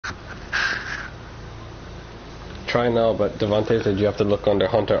try now, but Devontae said you have to look under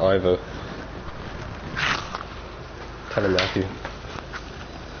Hunterivo. Tell him, Matthew.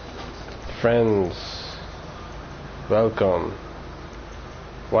 Friends, welcome.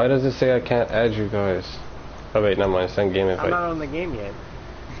 Why does it say I can't add you guys? Oh wait, never mind, send game invite. I'm not on the game yet.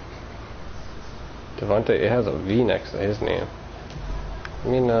 Devontae, it has a V next to his name. I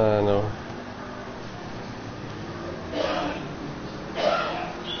mean, no.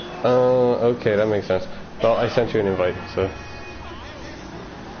 Okay, that makes sense. Well, I sent you an invite, so.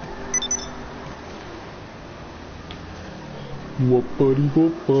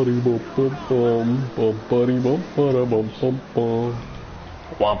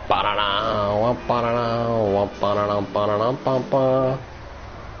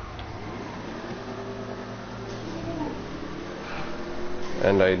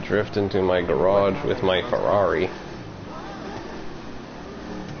 And I drift into my garage with my Ferrari.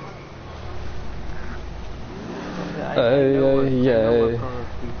 Yeah.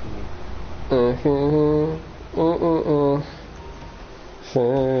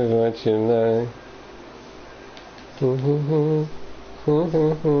 Say what you like.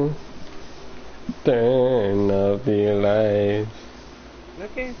 Turn off the lights.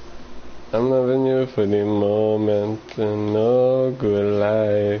 Okay. I'm loving you for the moment and no good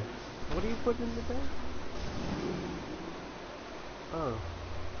life. What are you putting in the bag? Oh.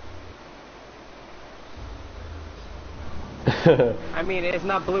 I mean, it's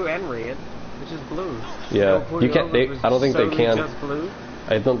not blue and red. It's just blue. Yeah, you can't. I don't think they can. Just blue.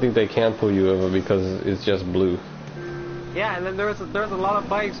 I don't think they can pull you over because it's just blue. Yeah, and then there's a lot of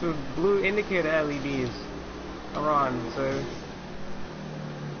bikes with blue indicator LEDs around. So,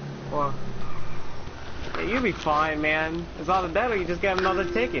 well, yeah, you'll be fine, man. It's either that or you just get another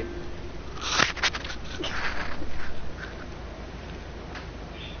ticket.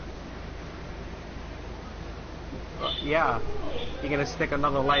 Yeah, you're gonna stick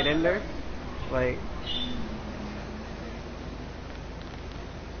another light in there, like.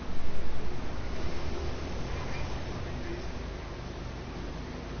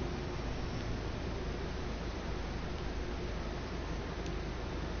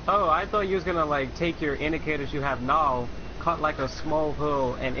 Oh, I thought you was gonna like take your indicators you have now, cut like a small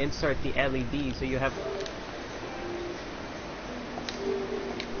hole, and insert the LED so you have.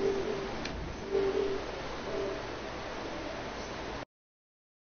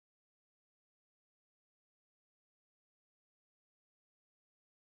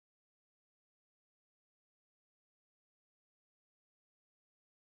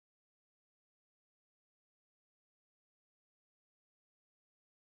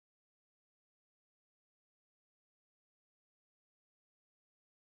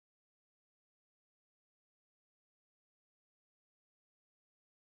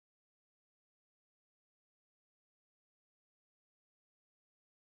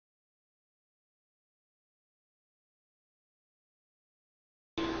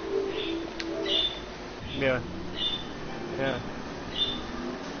 Yeah. Yeah.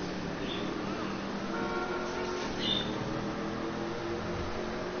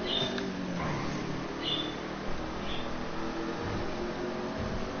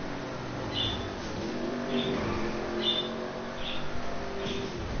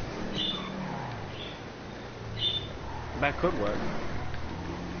 That could work.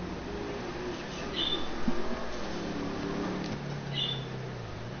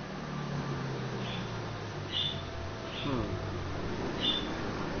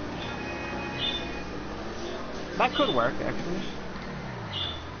 That could work, actually.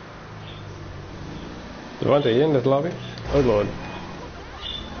 Devontae, you in this lobby? Oh lord.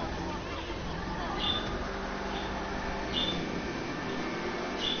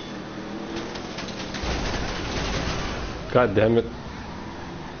 God damn it.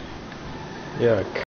 Yeah.